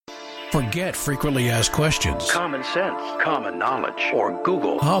Forget frequently asked questions. Common sense, common knowledge, or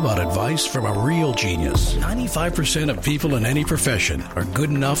Google. How about advice from a real genius? 95% of people in any profession are good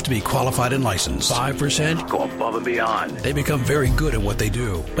enough to be qualified and licensed. 5% go above and beyond. They become very good at what they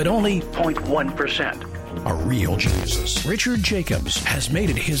do, but only 0.1% are real geniuses. Richard Jacobs has made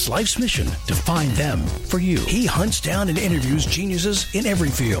it his life's mission to find them for you. He hunts down and interviews geniuses in every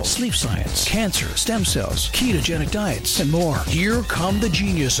field: sleep science, cancer, stem cells, ketogenic diets, and more. Here come the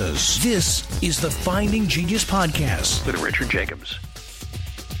geniuses. This is the Finding Genius Podcast with Richard Jacobs.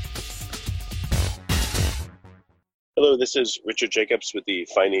 Hello, this is Richard Jacobs with the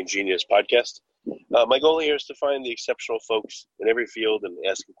Finding Genius Podcast. My goal here is to find the exceptional folks in every field and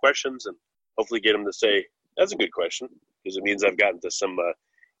ask them questions and hopefully get them to say, that's a good question, because it means I've gotten to some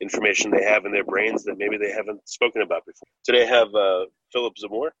information they have in their brains that maybe they haven't spoken about before. Today I have Phillip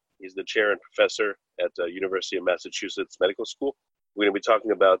Zamore. He's the chair and professor at University of Massachusetts Medical School. We're going to be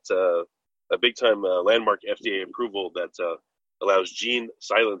talking about a big-time landmark FDA approval that allows gene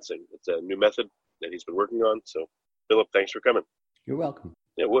silencing. It's a new method that he's been working on. So, Phillip, thanks for coming. You're welcome.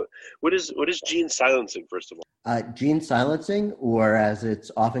 Yeah, what is gene silencing, first of all? Gene silencing, or as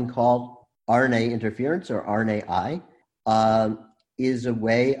it's often called, RNA interference, or RNAi, is a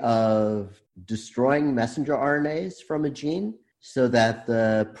way of destroying messenger RNAs from a gene so that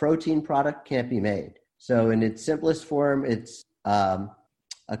the protein product can't be made. So in its simplest form, it's a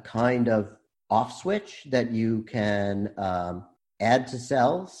kind of off switch that you can add to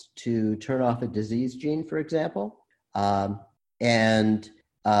cells to turn off a disease gene, for example. And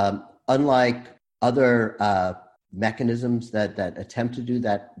unlike other mechanisms that attempt to do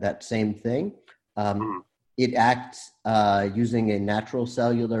that same thing, it acts using a natural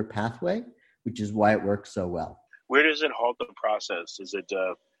cellular pathway, which is why it works so well. Where does it halt the process? Is it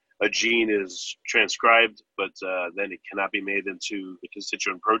a gene is transcribed, but then it cannot be made into the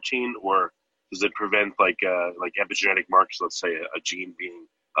constituent protein, or does it prevent like epigenetic marks? Let's say a gene being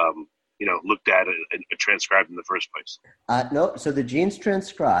looked at and transcribed in the first place. No, so the gene's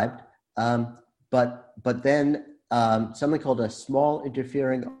transcribed, but then something called a small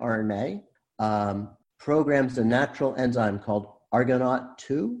interfering RNA programs a natural enzyme called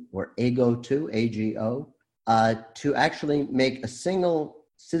Argonaute-2 or AGO2, AGO, to actually make a single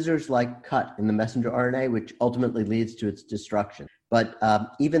scissors-like cut in the messenger RNA, which ultimately leads to its destruction. But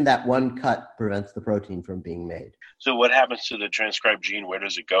even that one cut prevents the protein from being made. So what happens to the transcribed gene? Where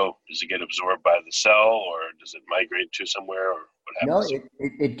does it go? Does it get absorbed by the cell, or does it migrate to somewhere, or what happens? No,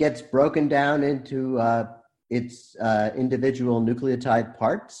 it gets broken down into its individual nucleotide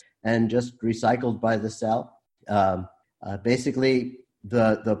parts and just recycled by the cell. Basically,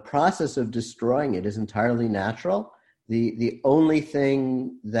 the process of destroying it is entirely natural. The only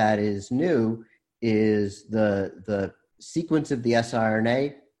thing that is new is the sequence of the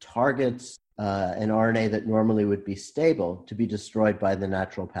siRNA targets an RNA that normally would be stable to be destroyed by the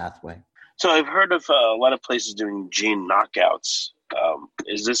natural pathway. So I've heard of a lot of places doing gene knockouts.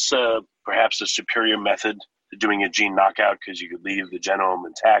 Is this perhaps a superior method to doing a gene knockout, because you could leave the genome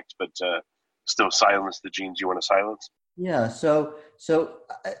intact but still silence the genes you want to silence? Yeah, so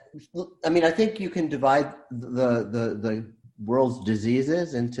I mean, I think you can divide the world's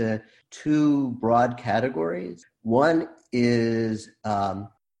diseases into two broad categories. One is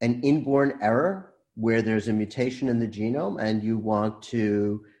an inborn error where there's a mutation in the genome and you want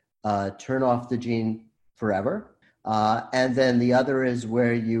to turn off the gene forever. And then the other is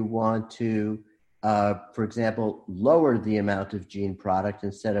where you want to, for example, lower the amount of gene product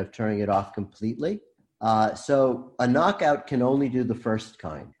instead of turning it off completely. So a knockout can only do the first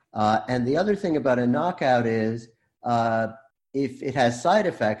kind. And the other thing about a knockout is if it has side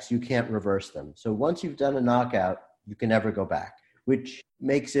effects, you can't reverse them. So once you've done a knockout, you can never go back, which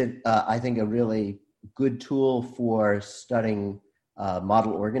makes it, I think, a really good tool for studying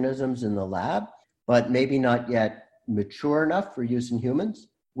model organisms in the lab, but maybe not yet mature enough for use in humans.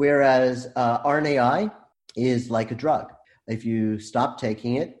 Whereas RNAi is like a drug. If you stop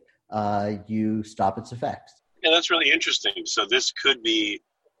taking it, you stop its effects. Yeah, that's really interesting. So this could be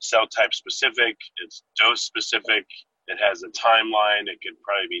cell type specific, it's dose specific, it has a timeline, it could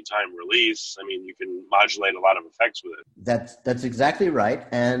probably be time release. I mean, you can modulate a lot of effects with it. That's exactly right.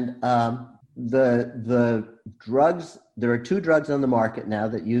 And the drugs, there are two drugs on the market now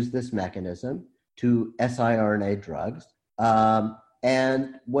that use this mechanism, two siRNA drugs.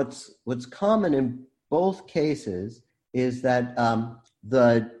 And what's common in both cases is that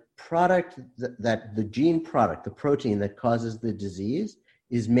the product that the gene product, the protein that causes the disease,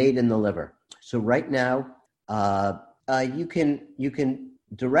 is made in the liver. So right now, you can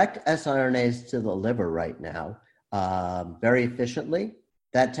direct siRNAs to the liver right now very efficiently,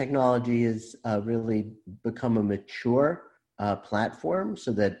 that technology has really become a mature platform,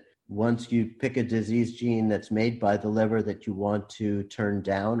 so that once you pick a disease gene that's made by the liver that you want to turn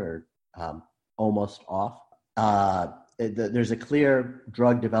down or almost off, there's a clear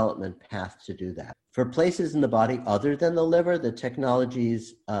drug development path to do that. For places in the body other than the liver, the technology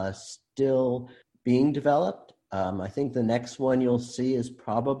is still being developed. I think the next one you'll see is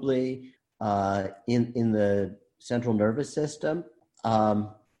probably in the central nervous system.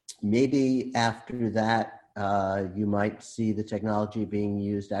 Maybe after that, you might see the technology being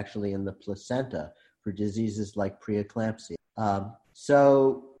used actually in the placenta for diseases like preeclampsia.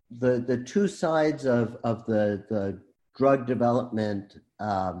 So the two sides of the drug development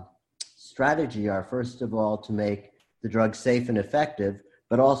strategy are, first of all, to make the drug safe and effective,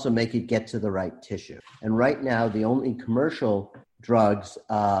 but also make it get to the right tissue. And right now, the only commercial drugs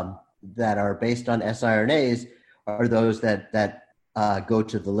that are based on siRNAs are those that go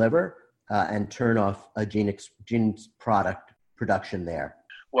to the liver and turn off a gene product production there.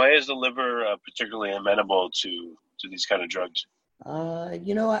 Why is the liver particularly amenable to these kind of drugs?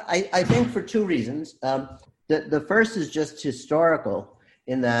 I think for two reasons. The first is just historical,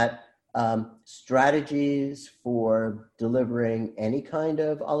 in that strategies for delivering any kind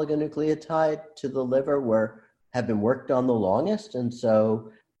of oligonucleotide to the liver have been worked on the longest, and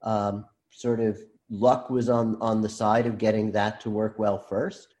so sort of luck was on the side of getting that to work well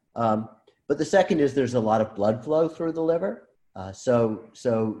first. But the second is there's a lot of blood flow through the liver, so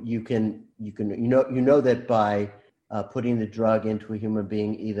you know that by putting the drug into a human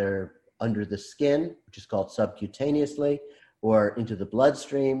being either under the skin, which is called subcutaneously, or into the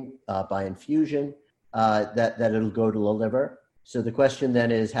bloodstream by infusion, that it'll go to the liver. So the question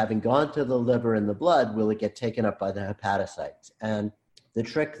then is, having gone to the liver and the blood, will it get taken up by the hepatocytes? And the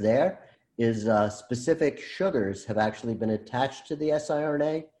trick there is specific sugars have actually been attached to the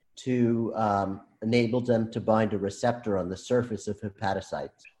siRNA to enable them to bind a receptor on the surface of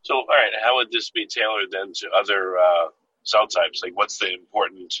hepatocytes. So, all right, how would this be tailored then to other cell types? Like, what's the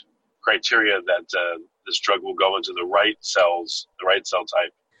important criteria that this drug will go into the right cells, the right cell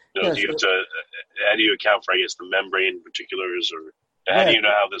type? How do you account for, I guess, the membrane particulars, or how do you know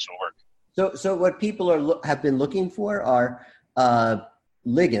how this will work? So what people have been looking for are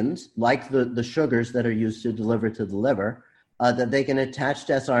ligands, like the sugars that are used to deliver to the liver, that they can attach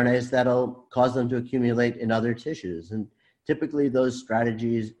to siRNAs that'll cause them to accumulate in other tissues. And typically those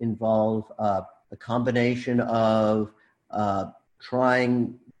strategies involve a combination of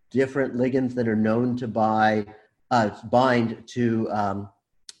trying different ligands that are known to bind to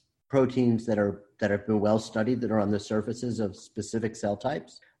proteins that have been well studied, that are on the surfaces of specific cell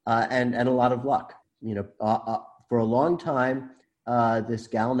types, and a lot of luck. For a long time, this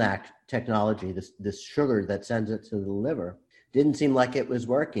GalNAc technology, this sugar that sends it to the liver, didn't seem like it was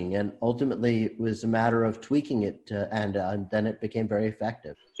working, and ultimately it was a matter of tweaking it, and then it became very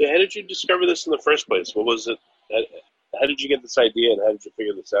effective. So how did you discover this in the first place? What was it? How did you get this idea, and how did you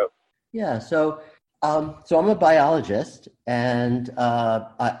figure this out? Yeah, so I'm a biologist, and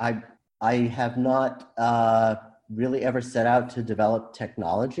I have not really ever set out to develop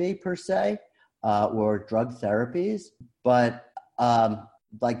technology per se, or drug therapies, but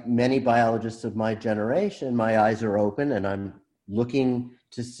like many biologists of my generation, my eyes are open, and I'm looking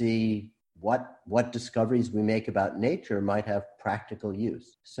to see what discoveries we make about nature might have practical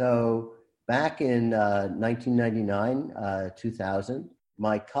use. So back in 1999, 2000,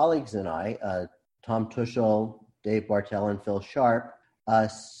 my colleagues and I, Tom Tuschl, Dave Bartel, and Phil Sharp,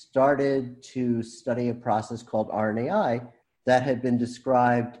 started to study a process called RNAi that had been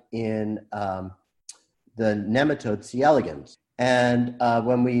described in the nematode C. elegans. And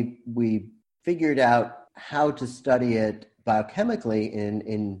when we figured out how to study it biochemically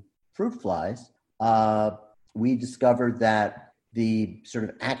in fruit flies, we discovered that the sort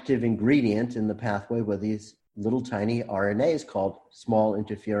of active ingredient in the pathway were these little tiny RNAs called small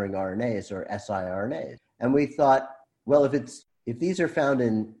interfering RNAs, or siRNAs. And we thought, well, if these are found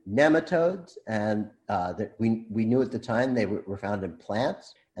in nematodes, and that we knew at the time they were found in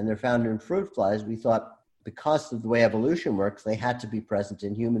plants, and they're found in fruit flies, we thought, because of the way evolution works, they had to be present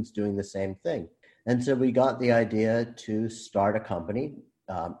in humans doing the same thing. And so we got the idea to start a company,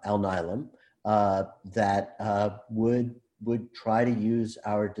 Alnylam, that would try to use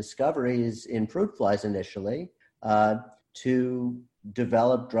our discoveries in fruit flies initially to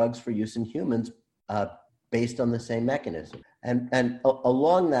develop drugs for use in humans based on the same mechanism. And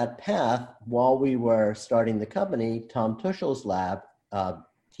along that path, while we were starting the company, Tom Tuschl's lab,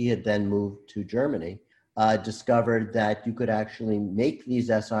 he had then moved to Germany, discovered that you could actually make these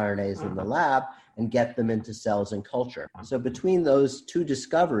siRNAs in the lab and get them into cells and culture. So between those two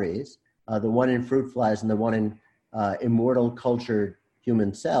discoveries, the one in fruit flies and the one in immortal cultured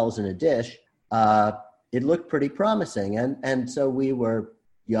human cells in a dish, it looked pretty promising. And so we were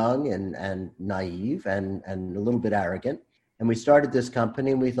young and naive and a little bit arrogant. And we started this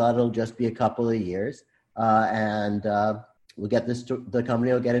company, and we thought it'll just be a couple of years. We'll get the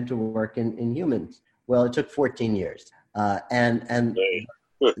company will get into work in humans. Well, it took 14 years. The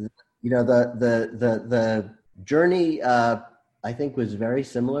journey, I think, was very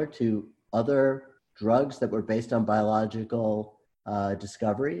similar to other drugs that were based on biological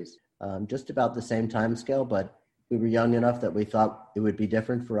discoveries, just about the same time scale, but we were young enough that we thought it would be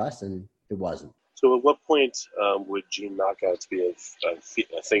different for us, and it wasn't. So at what point would gene knockouts be a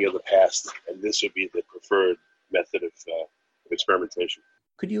thing of the past, and this would be the preferred method of experimentation?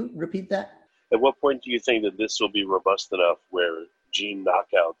 Could you repeat that? At what point do you think that this will be robust enough where gene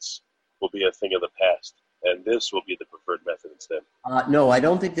knockouts will be a thing of the past, and this will be the preferred method instead? No, I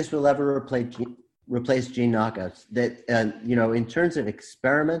don't think this will ever replace gene knockouts. That in terms of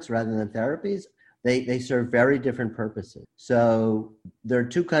experiments rather than therapies, they serve very different purposes. So there are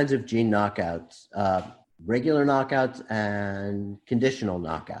two kinds of gene knockouts: regular knockouts and conditional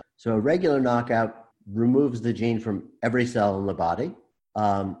knockouts. So a regular knockout removes the gene from every cell in the body.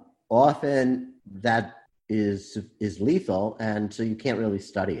 Often that is lethal, and so you can't really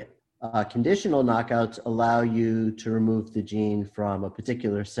study it. Conditional knockouts allow you to remove the gene from a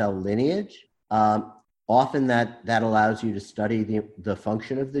particular cell lineage. Often that allows you to study the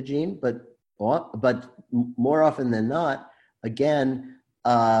function of the gene, but more often than not, again,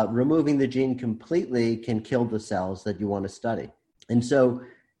 removing the gene completely can kill the cells that you want to study. And so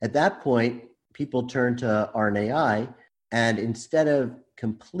at that point, people turn to RNAi, and instead of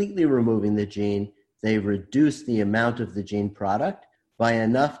completely removing the gene, they reduce the amount of the gene product by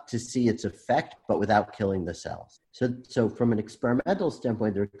enough to see its effect, but without killing the cells. So from an experimental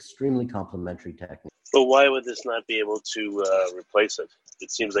standpoint, they're extremely complementary techniques. But why would this not be able to replace it?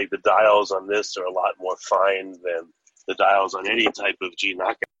 It seems like the dials on this are a lot more fine than the dials on any type of gene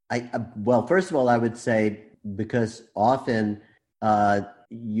knockout. Well, first of all, I would say because often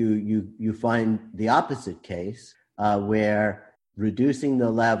you find the opposite case where reducing the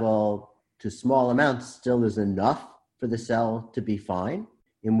level to small amounts still is enough for the cell to be fine,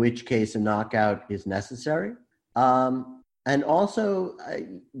 in which case a knockout is necessary. And also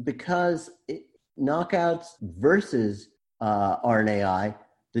because knockouts versus RNAi,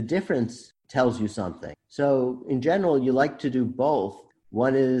 the difference tells you something. So in general, you like to do both.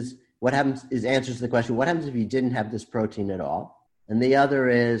 One is what happens is answers the question, what happens if you didn't have this protein at all? And the other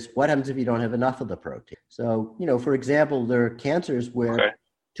is what happens if you don't have enough of the protein? So, for example, there are cancers where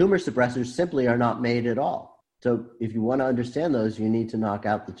tumor suppressors simply are not made at all. So if you want to understand those, you need to knock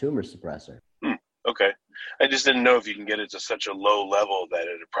out the tumor suppressor. Okay. I just didn't know if you can get it to such a low level that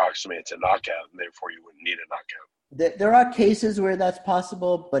it approximates a knockout, and therefore you wouldn't need a knockout. There are cases where that's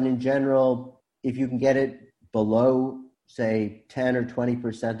possible, but in general, if you can get it below, say, 10 or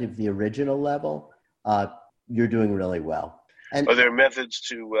 20% of the original level, you're doing really well. And are there methods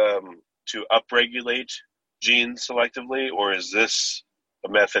to upregulate genes selectively, or is this a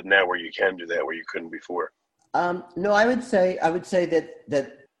method now where you can do that where you couldn't before? No, I would say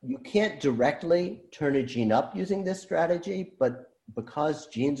that you can't directly turn a gene up using this strategy, but because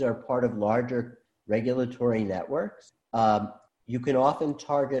genes are part of larger regulatory networks, you can often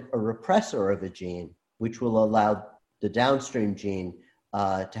target a repressor of a gene, which will allow the downstream gene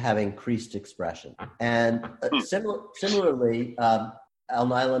to have increased expression. And similarly,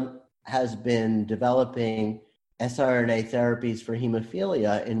 Alnylam has been developing siRNA therapies for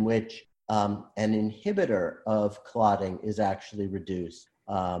hemophilia in which an inhibitor of clotting is actually reduced,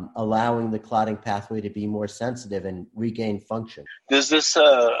 allowing the clotting pathway to be more sensitive and regain function. Does this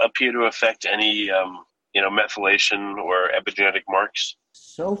appear to affect any methylation or epigenetic marks?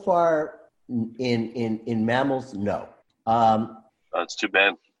 So far in mammals, no. That's too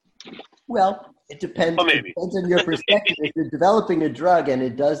bad. Well, it depends. Well, maybe. It depends on your perspective. If you're developing a drug and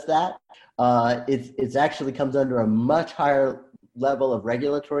it does that, it actually comes under a much higher level of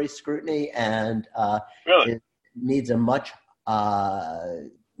regulatory scrutiny, and really? It needs a much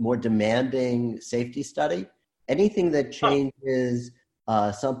more demanding safety study. Anything that changes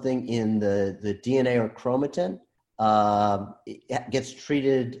something in the DNA or chromatin it gets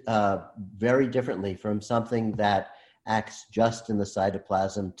treated very differently from something that acts just in the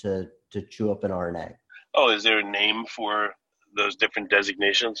cytoplasm to chew up an RNA. Oh, is there a name for those different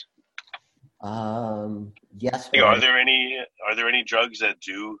designations? Yes. Are there any drugs that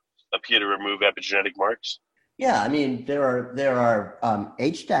do appear to remove epigenetic marks? Yeah, I mean, there are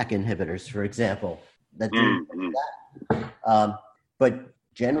HDAC inhibitors, for example, that do that. But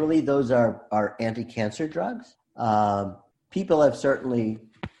generally, those are anti-cancer drugs. People have certainly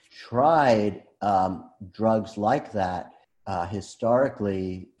tried drugs like that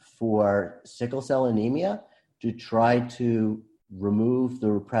historically for sickle cell anemia to try to remove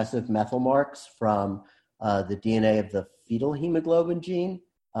the repressive methyl marks from the DNA of the fetal hemoglobin gene.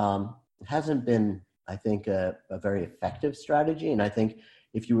 It hasn't been, I think, a very effective strategy. And I think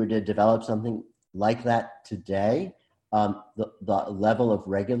if you were to develop something like that today, the level of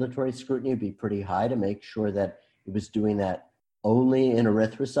regulatory scrutiny would be pretty high to make sure that it was doing that only in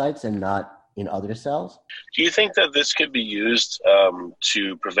erythrocytes and not in other cells. Do you think that this could be used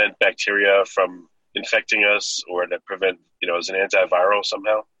to prevent bacteria from infecting us, or to prevent, as an antiviral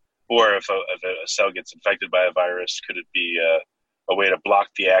somehow? Or if a cell gets infected by a virus, could it be a way to block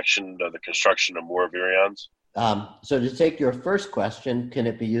the action or the construction of more virions? So to take your first question, can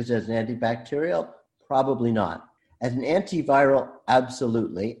it be used as an antibacterial? Probably not. As an antiviral,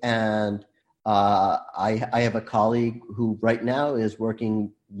 absolutely. And I have a colleague who right now is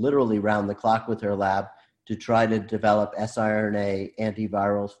working literally round the clock with her lab to try to develop siRNA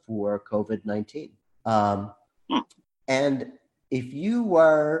antivirals for COVID-19. And if you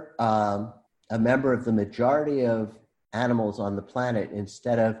were a member of the majority of animals on the planet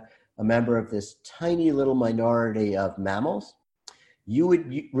instead of a member of this tiny little minority of mammals, you would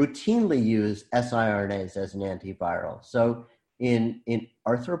routinely use siRNAs as an antiviral. So in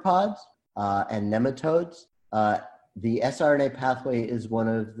arthropods and nematodes, the siRNA pathway is one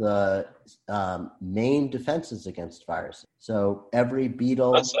of the main defenses against viruses. So every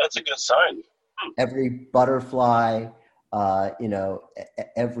beetle, that's a good sign. every butterfly,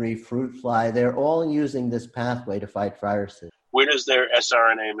 every fruit fly, they're all using this pathway to fight viruses. Where does their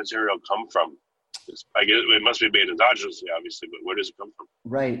siRNA material come from? I guess it must be made endogenously, obviously, but where does it come from?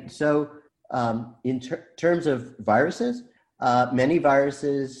 Right. So in terms of viruses, many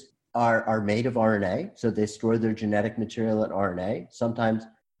viruses are made of RNA. So they store their genetic material in RNA, sometimes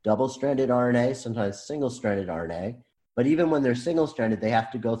double-stranded RNA, sometimes single-stranded RNA. But even when they're single-stranded, they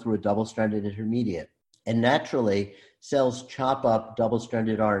have to go through a double-stranded intermediate. And naturally, cells chop up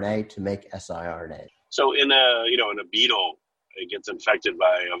double-stranded RNA to make siRNA. So in a beetle, it gets infected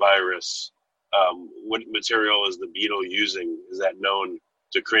by a virus. What material is the beetle using? Is that known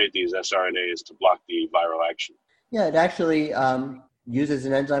to create these siRNAs to block the viral action? Yeah, it actually uses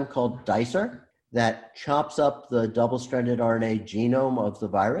an enzyme called dicer that chops up the double-stranded RNA genome of the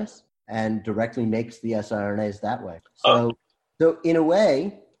virus and directly makes the siRNAs that way. So in a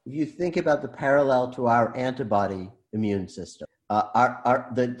way, if you think about the parallel to our antibody immune system,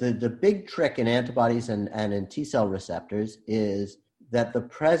 the big trick in antibodies and in T-cell receptors is that the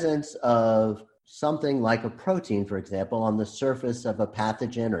presence of something like a protein, for example, on the surface of a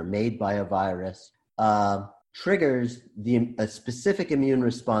pathogen or made by a virus, triggers a specific immune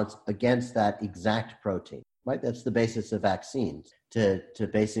response against that exact protein, right? That's the basis of vaccines, to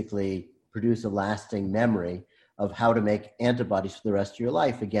basically produce a lasting memory of how to make antibodies for the rest of your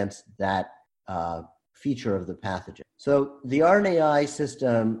life against that feature of the pathogen. So the RNAi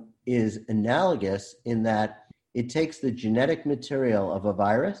system is analogous in that it takes the genetic material of a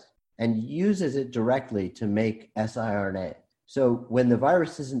virus and uses it directly to make siRNA. So when the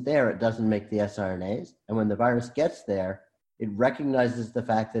virus isn't there, it doesn't make the siRNAs. And when the virus gets there, it recognizes the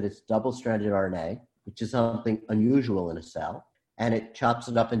fact that it's double-stranded RNA, which is something unusual in a cell, and it chops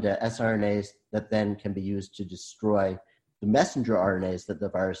it up into siRNAs that then can be used to destroy the messenger RNAs that the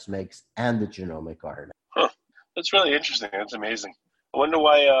virus makes and the genomic RNA. Huh. That's really interesting. That's amazing. I wonder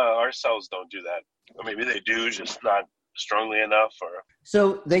why our cells don't do that. Or maybe they do, just not strongly enough. Or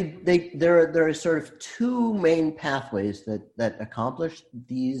so there are sort of two main pathways that accomplish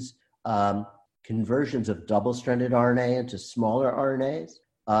these conversions of double-stranded RNA into smaller RNAs.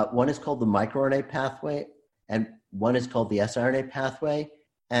 One is called the microRNA pathway, and one is called the siRNA pathway,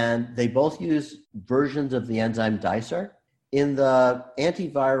 and they both use versions of the enzyme dicer. In the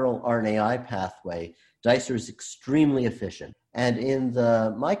antiviral RNAi pathway, dicer is extremely efficient. And in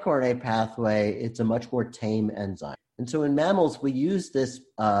the microRNA pathway, it's a much more tame enzyme. And so in mammals, we use this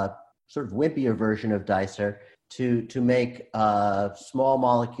sort of wimpier version of dicer to make small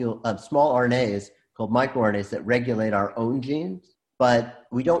RNAs called microRNAs that regulate our own genes, but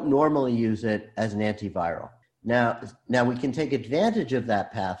we don't normally use it as an antiviral. Now we can take advantage of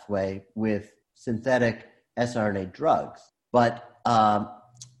that pathway with synthetic siRNA drugs, but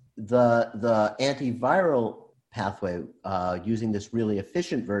the antiviral pathway using this really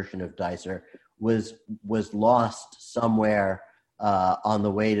efficient version of dicer was lost somewhere on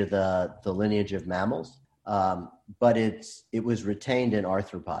the way to the lineage of mammals. but it was retained in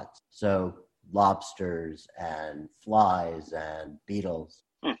arthropods, so lobsters and flies and beetles.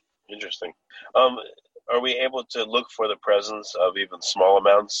 Interesting. Are we able to look for the presence of even small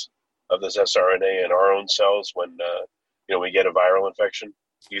amounts of this sRNA in our own cells when we get a viral infection?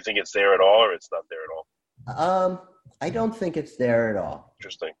 Do you think it's there at all, or it's not there at all? I don't think it's there at all.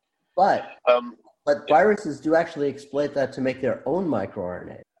 Interesting. But viruses do actually exploit that to make their own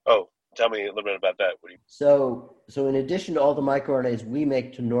microRNA. Oh, tell me a little bit about that. So in addition to all the microRNAs we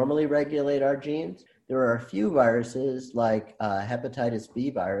make to normally regulate our genes, there are a few viruses like hepatitis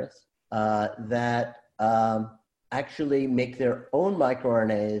B virus that actually make their own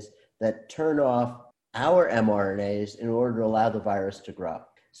microRNAs that turn off our mRNAs in order to allow the virus to grow.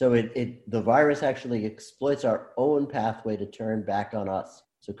 So the virus actually exploits our own pathway to turn back on us.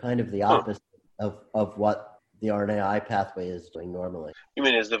 So kind of the opposite of what the RNAi pathway is doing normally. You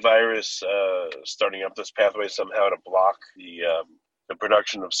mean is the virus starting up this pathway somehow to block the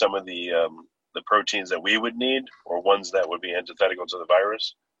production of some of the proteins that we would need, or ones that would be antithetical to the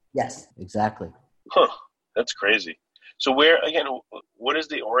virus? Yes, exactly. Huh, that's crazy. So what is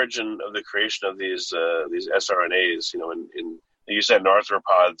the origin of the creation of these sRNAs? You said in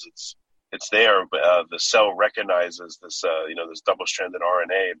arthropods, it's there, but the cell recognizes this this double-stranded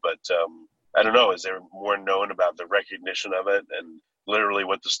RNA. But I don't know. Is there more known about the recognition of it, and literally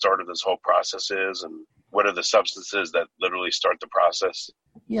what the start of this whole process is, and what are the substances that literally start the process?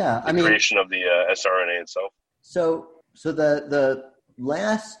 Yeah, Creation of the sRNA itself. So the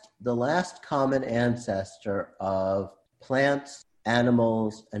last common ancestor of plants,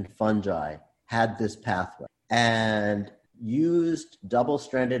 animals, and fungi had this pathway and used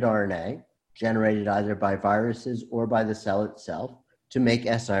double-stranded RNA generated either by viruses or by the cell itself to make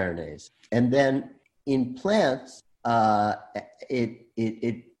siRNAs. And then in plants,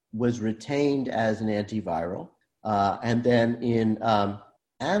 it was retained as an antiviral. And then in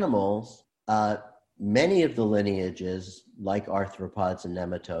animals, many of the lineages, like arthropods and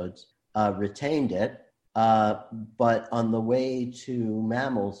nematodes, retained it. But on the way to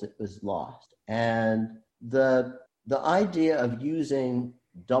mammals, it was lost. And the idea of using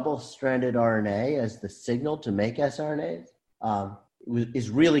double-stranded RNA as the signal to make siRNAs is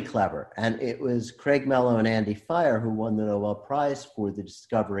really clever. And it was Craig Mello and Andy Fire who won the Nobel Prize for the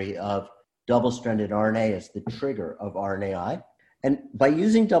discovery of double-stranded RNA as the trigger of RNAi. And by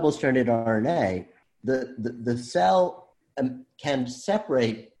using double-stranded RNA, the cell can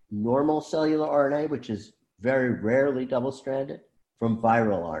separate normal cellular RNA, which is very rarely double-stranded, from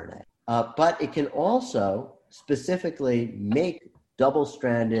viral RNA. But it can also specifically make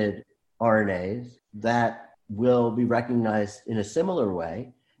double-stranded RNAs that will be recognized in a similar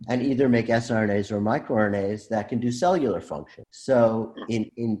way and either make siRNAs or microRNAs that can do cellular function. So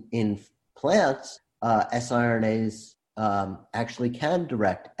in plants, siRNAs actually can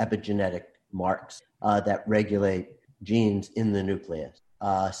direct epigenetic marks that regulate genes in the nucleus.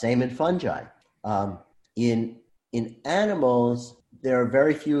 Same in fungi. In animals, there are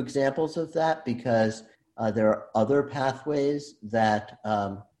very few examples of that because there are other pathways that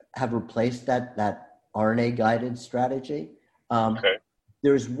have replaced that RNA-guided strategy. Okay.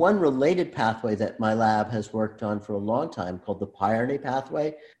 There's one related pathway that my lab has worked on for a long time called the piRNA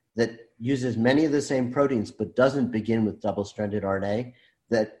pathway that uses many of the same proteins but doesn't begin with double-stranded RNA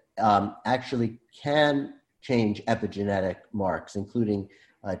that actually can change epigenetic marks, including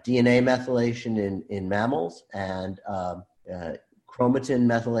DNA methylation in mammals and chromatin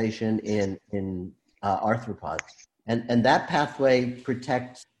methylation in arthropods. And that pathway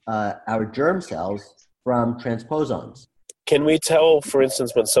protects our germ cells from transposons. Can we tell, for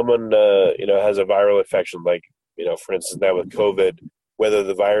instance, when someone has a viral infection, like for instance now with COVID, whether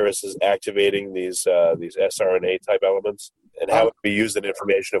the virus is activating these sRNA type elements, and how it would be used in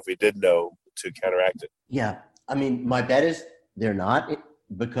information if we did know to counteract it? Yeah, I mean, my bet is they're not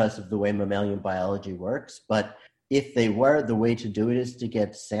because of the way mammalian biology works. But if they were, the way to do it is to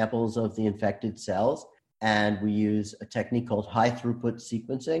get samples of the infected cells, and we use a technique called high throughput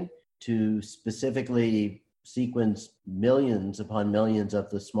sequencing to specifically sequence millions upon millions of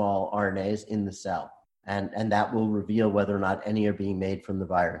the small RNAs in the cell. And that will reveal whether or not any are being made from the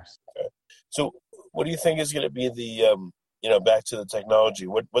virus. Okay. So what do you think is going to be the, back to the technology,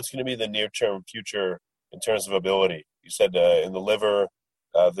 what's going to be the near-term future in terms of ability? You said in the liver,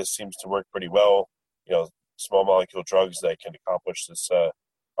 this seems to work pretty well, small molecule drugs that can accomplish this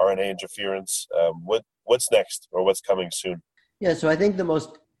RNA interference. What's next, or what's coming soon? Yeah, so I think the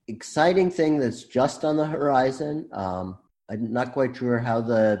most exciting thing that's just on the horizon, I'm not quite sure how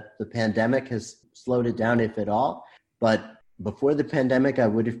the pandemic has slowed it down, if at all, but before the pandemic, I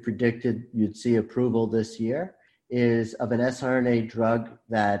would have predicted you'd see approval this year, is of an siRNA drug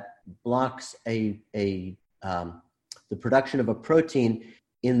that blocks the production of a protein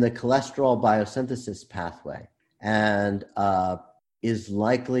in the cholesterol biosynthesis pathway, and is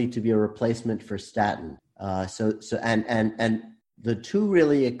likely to be a replacement for statin. And the two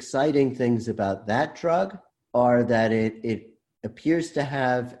really exciting things about that drug are that it appears to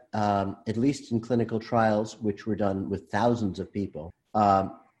have, at least in clinical trials, which were done with thousands of people,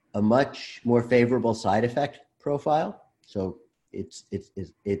 a much more favorable side effect profile. So it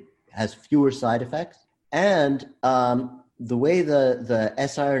has fewer side effects. And the way the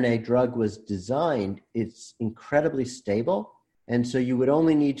siRNA drug was designed, it's incredibly stable. And so you would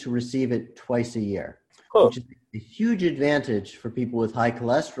only need to receive it twice a year, which is a huge advantage for people with high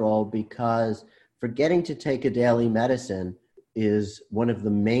cholesterol, because forgetting to take a daily medicine is one of the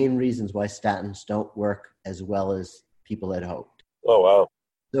main reasons why statins don't work as well as people had hoped. Oh, wow.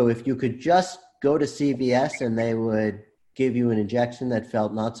 So if you could just go to CVS and they would give you an injection that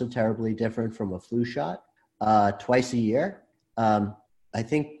felt not so terribly different from a flu shot twice a year, I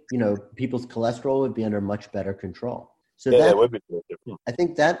think, people's cholesterol would be under much better control. So that would be different. I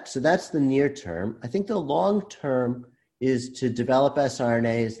think that's the near term. I think the long term is to develop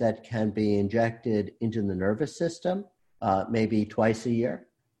siRNAs that can be injected into the nervous system, maybe twice a year,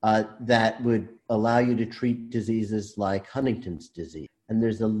 that would allow you to treat diseases like Huntington's disease. And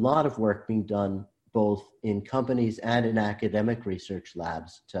there's a lot of work being done both in companies and in academic research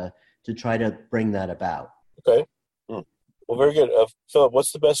labs to try to bring that about. Okay. Well, very good. Phillip,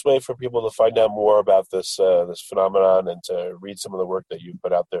 what's the best way for people to find out more about this phenomenon and to read some of the work that you've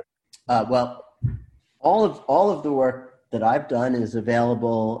put out there? Well, all of the work that I've done is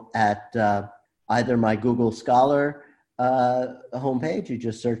available at either my Google Scholar homepage. You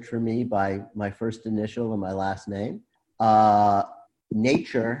just search for me by my first initial and my last name.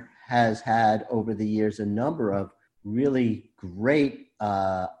 Nature has had over the years a number of really great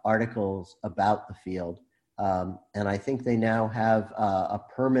articles about the field. And I think they now have a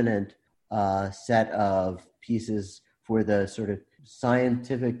permanent set of pieces for the sort of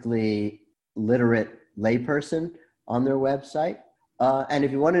scientifically literate layperson on their website. And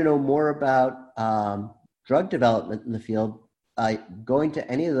if you want to know more about drug development in the field, going to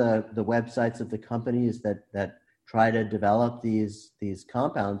any of the websites of the companies that try to develop these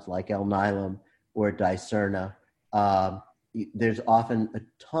compounds like Alnylam or Dicerna, there's often a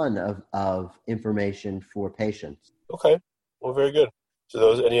ton of information for patients. Okay. Well, very good. So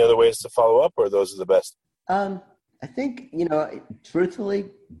those, any other ways to follow up, or those are the best? I think, truthfully,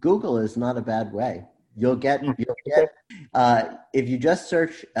 Google is not a bad way. You'll get if you just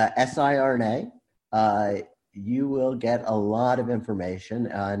search siRNA, you will get a lot of information,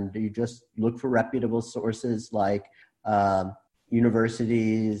 and you just look for reputable sources like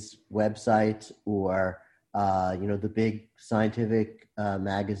universities, websites, or the big scientific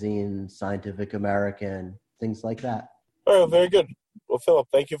magazines, Scientific American, things like that. All right, very good. Well, Phillip,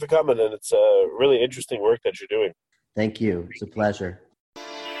 thank you for coming, and it's really interesting work that you're doing. Thank you. It's a pleasure.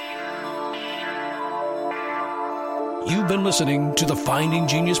 You've been listening to the Finding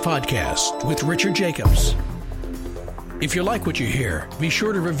Genius podcast with Richard Jacobs. If you like what you hear, be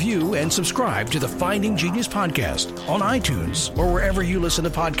sure to review and subscribe to the Finding Genius podcast on iTunes or wherever you listen to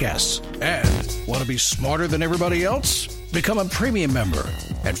podcasts. And want to be smarter than everybody else? Become a premium member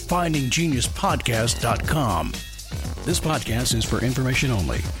at findinggeniuspodcast.com. This podcast is for information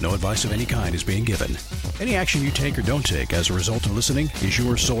only. No advice of any kind is being given. Any action you take or don't take as a result of listening is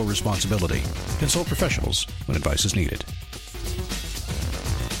your sole responsibility. Consult professionals when advice is needed.